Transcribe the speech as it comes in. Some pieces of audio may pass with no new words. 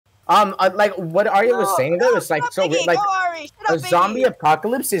Like what Arya was saying though is like so weird. Like a zombie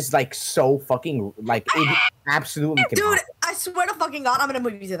apocalypse is like so fucking like it absolutely can Dude, happen. I swear to fucking God, I'm gonna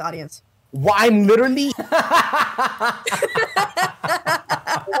move you to the audience. Well, I'm literally.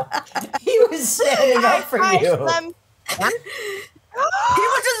 He was standing up for you. He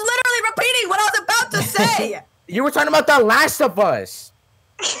was just literally repeating what I was about to say. You were talking about The Last of Us.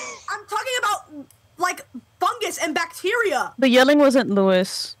 I'm talking about like fungus and bacteria. The yelling wasn't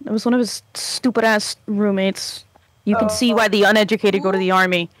Lewis. It was one of his stupid ass roommates. You can see why the uneducated go to the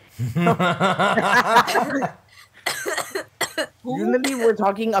army. You literally were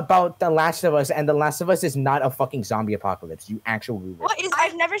talking about The Last of Us, and The Last of Us is not a fucking zombie apocalypse. You actually were. What is?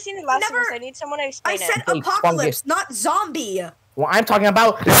 I've never seen The Last of Us. I need someone to explain it. I said apocalypse, not zombie. Well, I'm talking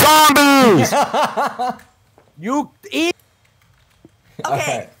about zombies. You eat.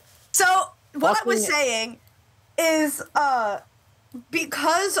 Okay. So what I was saying is,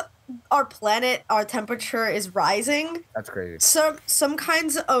 because our planet, our temperature is rising. That's crazy. Some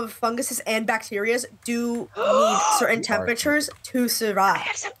kinds of funguses and bacteria do need certain temperatures to survive. I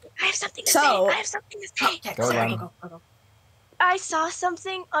have something to say. Go. I saw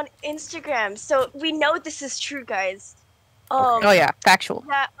something on Instagram, so we know this is true, guys. Oh yeah, factual.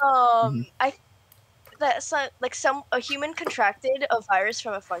 That a human contracted a virus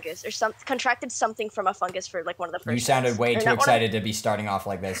from a fungus, or contracted something from a fungus for like one of the first. You sounded way too excited to be starting off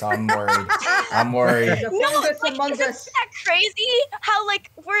like this. I'm worried. I'm worried. No, like, isn't that crazy? How like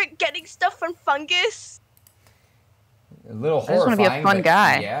we're getting stuff from fungus? A little I just want to be a fun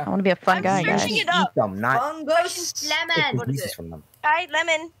guy. Yeah. I want to be a fun guy, guys. Searching it up. Fungus. Lemon. What is it? Alright,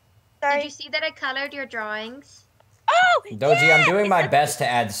 lemon. Sorry. Did you see that I colored your drawings? Oh, Doji, yeah! I'm doing my best to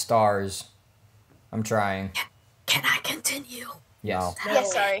add stars. I'm trying. Can I continue? Yes. No.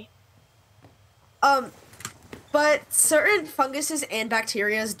 Yes, sorry. But certain funguses and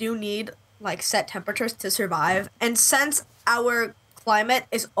bacteria do need like set temperatures to survive, and since our climate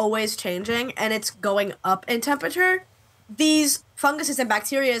is always changing and it's going up in temperature, these funguses and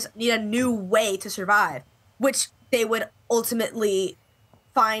bacteria need a new way to survive, which they would ultimately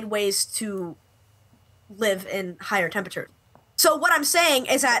find ways to live in higher temperatures. So what I'm saying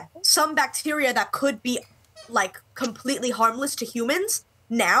is that some bacteria that could be like completely harmless to humans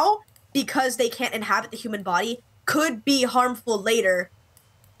now, because they can't inhabit the human body, could be harmful later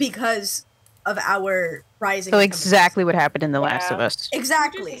because of our rising. So exactly what happened in The Last of Us.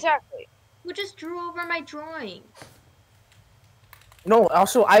 Exactly. Who just drew over my drawing? No,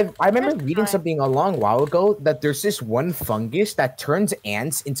 also I remember reading something a long while ago that there's this one fungus that turns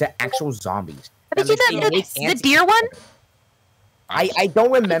ants into actual zombies. Have you seen the deer one? I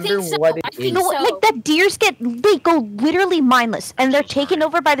don't remember what it is. No, like that deers they go literally mindless and they're taken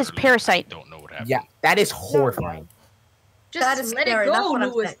over by this parasite. Don't know what happened. Yeah, that is horrifying. Just let it go,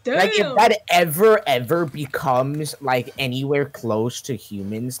 Louis. Like if that ever becomes like anywhere close to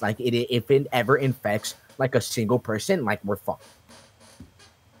humans, like if it ever infects like a single person, like we're fucked.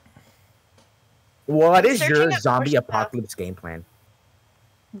 What is your zombie apocalypse game plan?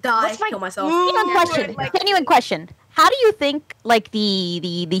 Die, kill myself. Genuine question. How do you think like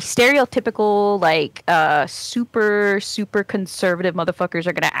the stereotypical like super conservative motherfuckers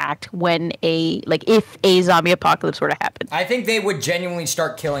are gonna act when if a zombie apocalypse were to happen? I think they would genuinely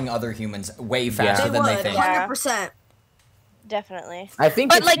start killing other humans way faster than they think. 100%. Definitely. I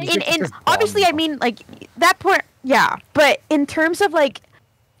think, but like in obviously, I mean like that point, yeah. But in terms of like,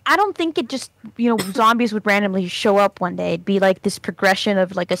 I don't think it just, zombies would randomly show up one day. It'd be like this progression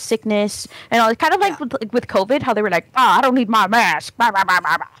of like a sickness and all. Kind of like with COVID, how they were like, I don't need my mask. Blah, blah, blah,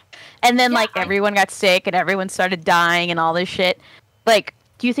 blah, blah. And then everyone got sick and everyone started dying and all this shit. Like,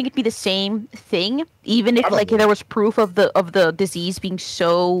 do you think it'd be the same thing? Even if like there was proof of the disease being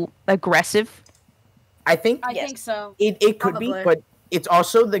so aggressive? I think so. It could be, but it's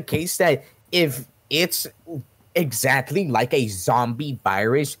also the case that if it's exactly like a zombie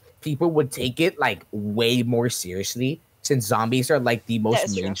virus, people would take it like way more seriously, since zombies are like the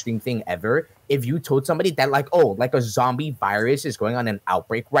most mainstream thing ever. If you told somebody that like a zombie virus is going on an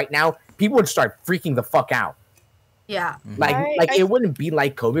outbreak right now, people would start freaking the fuck out. Yeah. Like it wouldn't be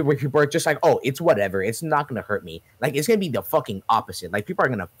like COVID where people are just like, oh, it's whatever, it's not gonna hurt me. Like it's gonna be the fucking opposite. Like people are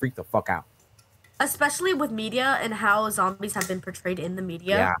gonna freak the fuck out. Especially with media and how zombies have been portrayed in the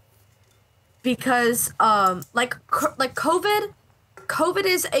media. Yeah. Because like COVID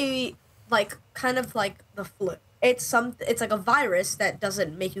is a like kind of like the flu. It's like a virus that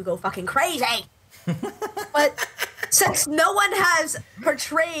doesn't make you go fucking crazy. But since no one has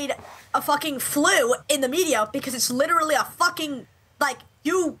portrayed a fucking flu in the media, because it's literally a fucking like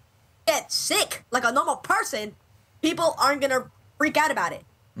you get sick like a normal person, people aren't gonna freak out about it.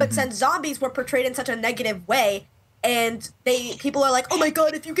 But since zombies were portrayed in such a negative way, and people are like, oh my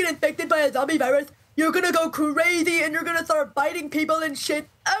god, if you get infected by a zombie virus, you're gonna go crazy and you're gonna start biting people and shit.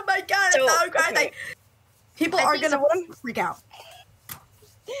 Oh my god, it's so crazy. Okay. People are gonna freak out.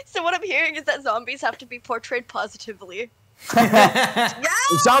 So what I'm hearing is that zombies have to be portrayed positively. Yeah,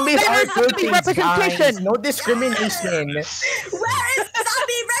 zombies are good things, representation. guys. No discrimination. Where is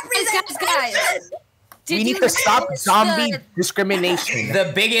zombie representation? Guys. We need to stop zombie discrimination.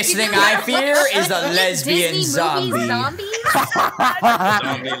 The biggest thing I fear is a lesbian zombie. Zombie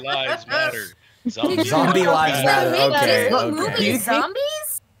lives matter. Zombie lives matter. Okay. Disney movie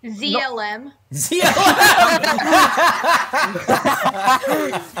zombies? ZLM.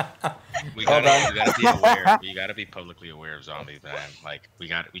 We gotta be aware. We gotta be publicly aware of zombies, man. Like we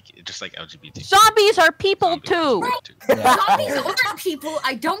just like LGBT. Zombies are people too. Zombies are people.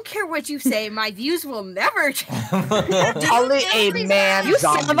 I don't care what you say. My views will never change. Only a man You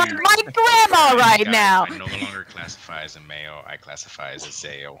zombie. sound like my grandma right now. I no longer classify as a male. I classify as a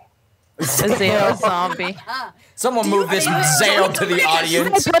Zale. A Zale zombie. Someone move this Zale to the My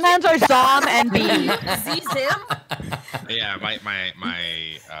audience. pronouns are Zom and B. Zim? Yeah, my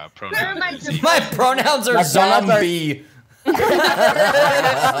pronouns. My pronouns are zombie. Say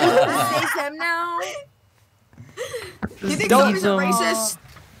Zim now? Do you think Don't- zombies are racist?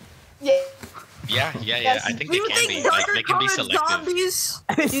 Yeah. I think Do they you can think be. darker Like, they can be colored selective. zombies?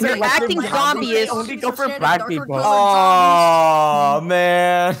 They're acting zombies. Only go for black people. Oh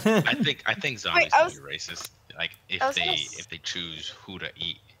man. I think zombies I can be racist. Like I was gonna if they choose who to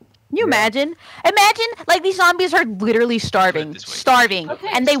eat. Can you imagine? Imagine, like, these zombies are literally starving. This way. Starving.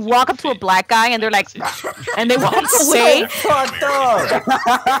 And they walk up to a black guy and they're like, and they walk away. Fucked up.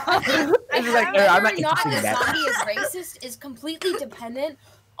 It's like, I'm not Whether or not interested in the that. zombie is racist is completely dependent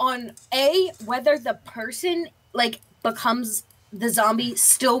on whether the person becomes the zombie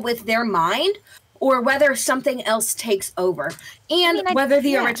still with their mind, or whether something else takes over, and whether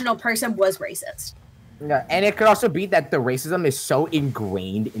the original person was racist. Yeah, and it could also be that the racism is so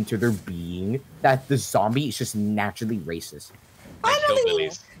ingrained into their being that the zombie is just naturally racist.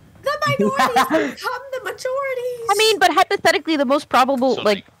 Finally, the minorities become the majorities. I mean, but hypothetically, the most probable, So,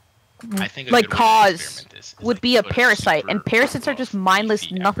 like I think a like good way to cause experiment this is, would like, be a put parasite, and super parasites are just buff, mindless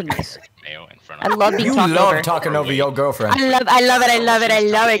beefy nothingness. African male in front I of love being You talked love over. talking over your girlfriend. I love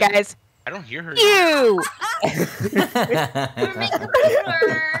it, guys. I don't hear her. You! We're making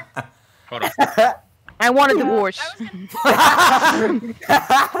a Hold on. I want a divorce.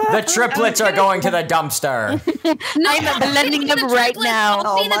 The triplets are going to the dumpster. I'm blending them right now.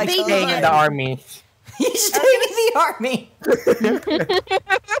 Oh my God. Staying in the army. He's staying in the army.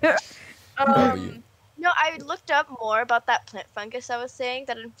 No, I looked up more about that plant fungus I was saying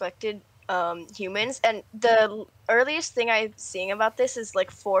that infected humans, and the earliest thing I'm seeing about this is like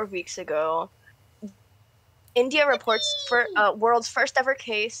 4 weeks ago. India reports for world's first ever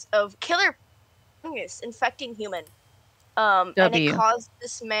case of killer fungus infecting human. And it caused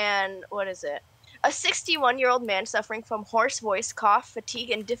this man, a 61-year-old man suffering from hoarse voice, cough,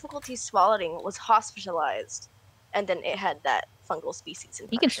 fatigue, and difficulty swallowing was hospitalized. And then it had that fungal species infection.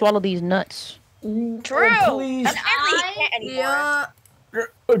 You can swallow these nuts. True! please. Apparently he can't anymore. Yeah.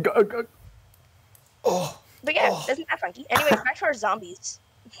 But yeah, isn't that funky? Anyways, back to our zombies.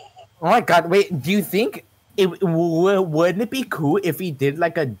 Oh my god, wait, do you think wouldn't it be cool if we did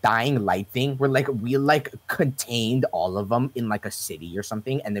like a dying light thing where like we like contained all of them in like a city or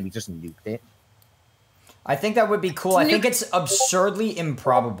something and then we just nuked it? I think that would be cool. I think it's absurdly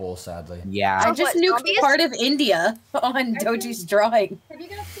improbable, sadly. Yeah. I just nuked part of India on Doji's drawing. Have you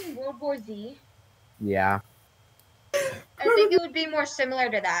guys seen World War Z? Yeah. I think it would be more similar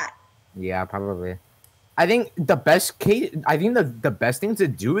to that. Yeah, probably. I think the best thing to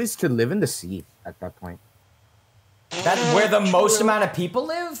do is to live in the sea at that point. That's where the most amount of people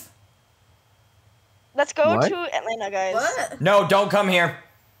live? Let's go What? to Atlanta, guys. What? No, don't come here.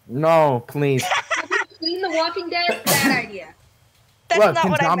 No, please. Seen The Walking Dead? Bad idea. That's What, not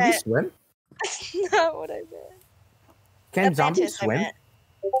can what I zombies meant. swim? That's not what I meant. Can zombies Atlantis, I swim? meant.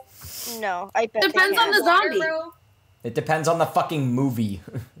 No, I bet Depends they on can. the zombie. Bro. It depends on the fucking movie.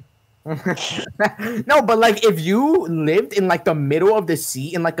 No, but like if you lived in like the middle of the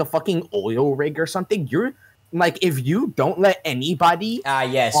sea in like a fucking oil rig or something, you're like if you don't let anybody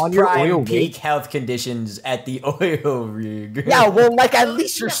Yes, on your prime oil peak rig. health conditions at the oil rig. Yeah, well, like at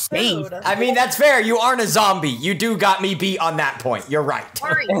least you're safe. I mean, that's fair. You aren't a zombie. You do got me beat on that point. You're right.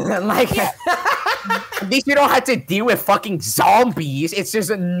 Like at least you don't have to deal with fucking zombies. It's just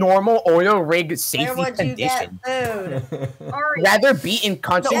a normal oil rig Where safety would you get condition. food? Rather be in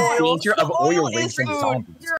constant The oil- danger of the oil oil rigs is than food. zombies.